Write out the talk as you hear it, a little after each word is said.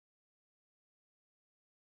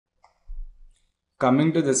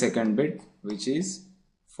Coming to the second bit, which is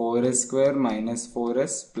 4s square minus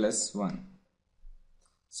 4s plus 1.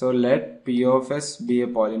 So let P of s be a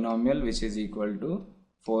polynomial which is equal to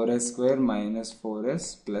 4s square minus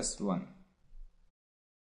 4s plus 1.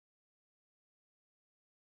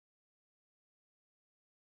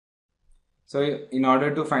 So in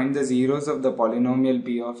order to find the zeros of the polynomial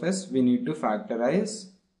P of s, we need to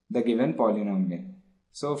factorize the given polynomial.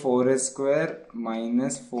 So 4s square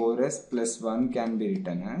minus 4s plus 1 can be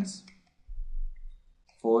written as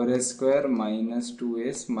 4s square minus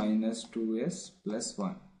 2s minus 2s plus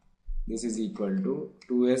 1. This is equal to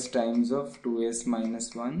 2s times of 2s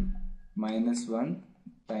minus 1 minus 1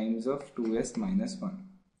 times of 2s minus 1.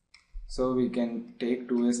 So we can take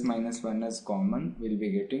 2s minus 1 as common. We will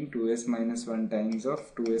be getting 2s minus 1 times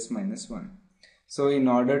of 2s minus 1. So in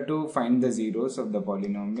order to find the zeros of the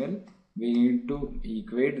polynomial, we need to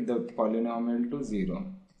equate the polynomial to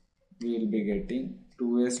 0. We will be getting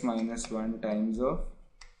 2s minus 1 times of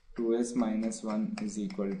 2s minus 1 is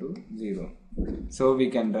equal to 0. So we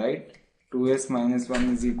can write 2s minus 1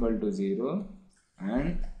 is equal to 0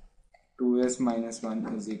 and 2s minus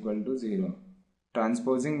 1 is equal to 0.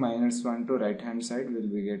 Transposing minus 1 to right hand side, we will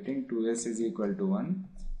be getting 2s is equal to 1,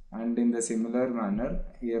 and in the similar manner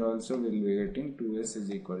here also we will be getting 2s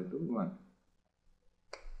is equal to 1.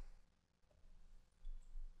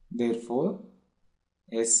 Therefore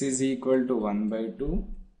s is equal to 1 by 2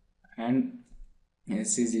 and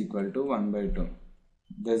s is equal to 1 by 2.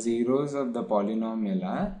 The zeros of the polynomial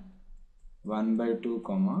are 1 by 2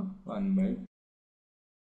 comma 1 by 2.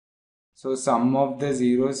 So sum of the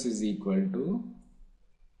zeros is equal to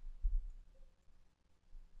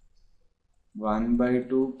 1 by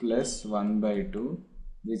 2 plus 1 by 2,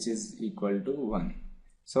 which is equal to 1.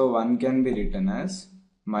 So 1 can be written as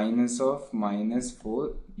minus of minus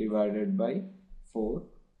 4 divided by 4.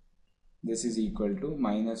 This is equal to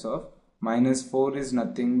minus of minus 4 is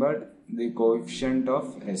nothing but the coefficient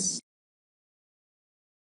of s,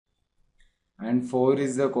 and 4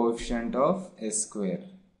 is the coefficient of s square.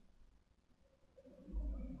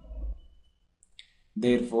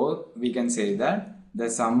 Therefore we can say that the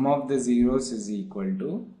sum of the zeros is equal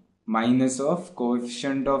to minus of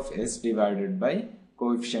coefficient of s divided by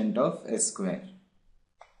coefficient of s square.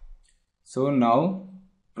 So now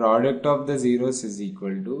product of the zeros is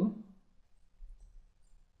equal to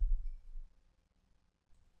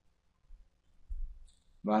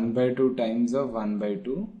one by 2 times of 1 by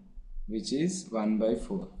 2, which is 1 by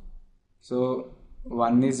 4. So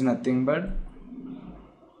 1 is nothing but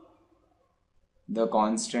the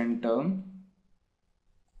constant term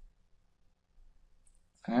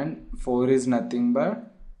and 4 is nothing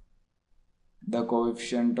but the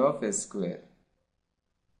coefficient of s square.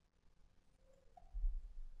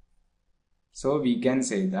 So we can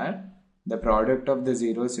say that the product of the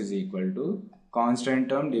zeros is equal to constant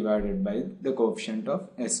term divided by the coefficient of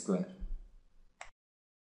s square.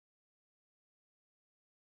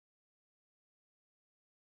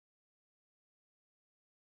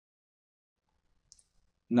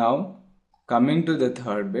 Now coming to the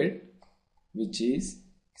third bit, which is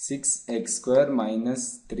 6x square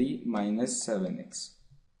minus 3 minus 7x.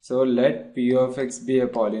 So let P of x be a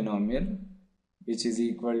polynomial which is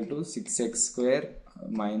equal to 6x square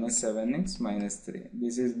minus 7x minus 3.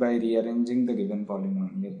 This is by rearranging the given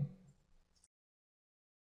polynomial.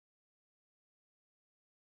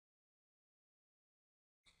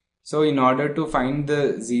 So in order to find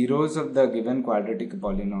the zeros of the given quadratic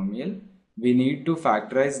polynomial, we need to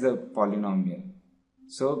factorize the polynomial.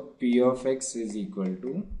 So P of x is equal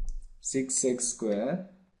to 6x square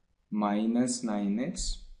minus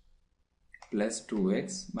 9x plus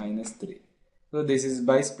 2x minus 3. So this is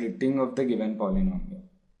by splitting of the given polynomial,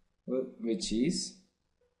 which is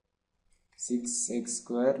 6x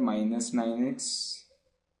square minus 9x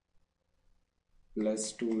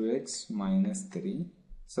plus 2x minus 3.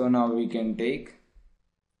 So now we can take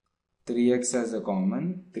 3x as a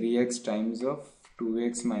common, 3x times of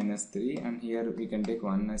 2x minus 3, and here we can take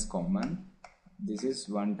 1 as common. This is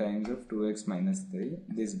 1 times of 2x minus 3.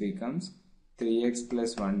 This becomes 3x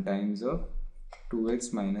plus 1 times of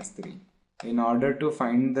 2x minus 3. In order to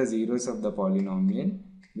find the zeros of the polynomial,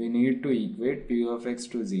 we need to equate P of x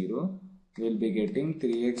to 0. We will be getting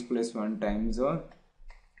 3x plus 1 times of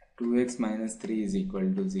 2x minus 3 is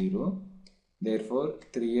equal to 0. Therefore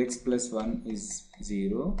 3x plus 1 is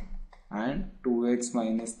 0 and 2x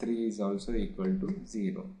minus 3 is also equal to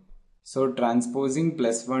 0. So transposing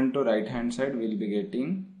plus 1 to right hand side, we will be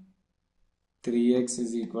getting 3x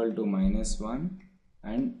is equal to minus 1,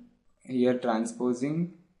 and here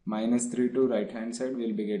transposing minus 3 to right hand side, we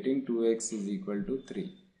will be getting 2x is equal to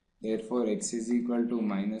 3. Therefore x is equal to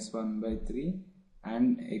minus 1 by 3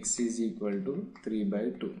 and x is equal to 3 by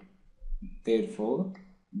 2. Therefore,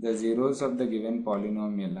 the zeros of the given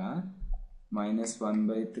polynomial are minus 1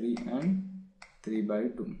 by 3 and 3 by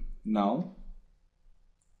 2. Now,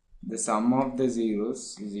 the sum of the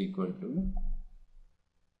zeros is equal to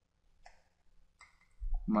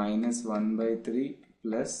minus 1 by 3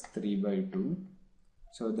 plus 3 by 2.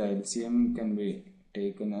 So, the LCM can be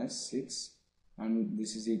taken as 6, and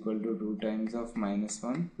this is equal to 2 times of minus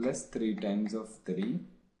 1 plus 3 times of 3.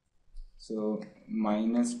 So,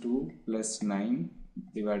 minus 2 plus 9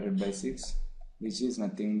 divided by 6, which is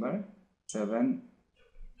nothing but 7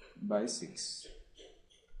 by 6.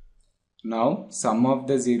 Now, sum of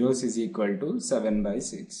the zeros is equal to 7 by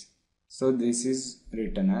 6. So, this is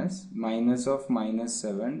written as minus of minus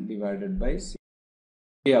 7 divided by 6.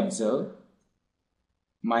 We observe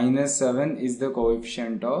minus 7 is the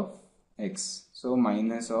coefficient of x. So,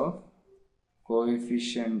 minus of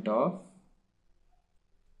coefficient of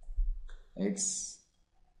x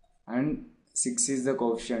and 6 is the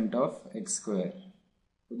coefficient of x square.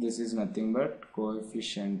 So, this is nothing but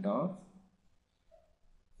coefficient of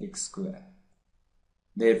x square.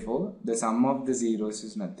 Therefore, the sum of the zeros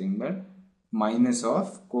is nothing but minus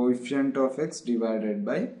of coefficient of x divided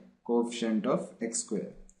by coefficient of x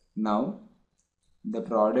square. Now, the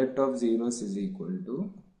product of zeros is equal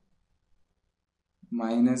to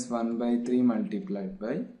minus 1 by 3 multiplied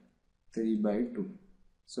by 3 by 2.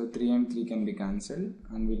 So, 3 and 3 can be cancelled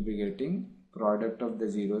and we will be getting product of the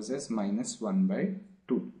zeros as minus 1 by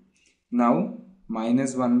 2. Now,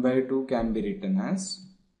 minus 1 by 2 can be written as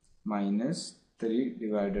minus 3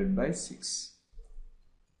 divided by 6.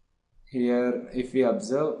 Here, if we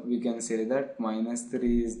observe, we can say that minus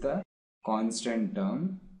 3 is the constant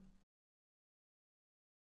term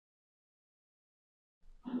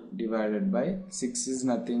divided by 6 is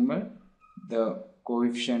nothing but the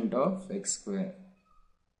coefficient of x square.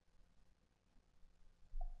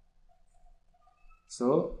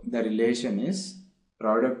 So, the relation is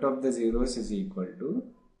product of the zeros is equal to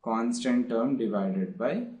constant term divided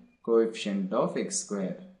by coefficient of x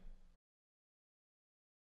square.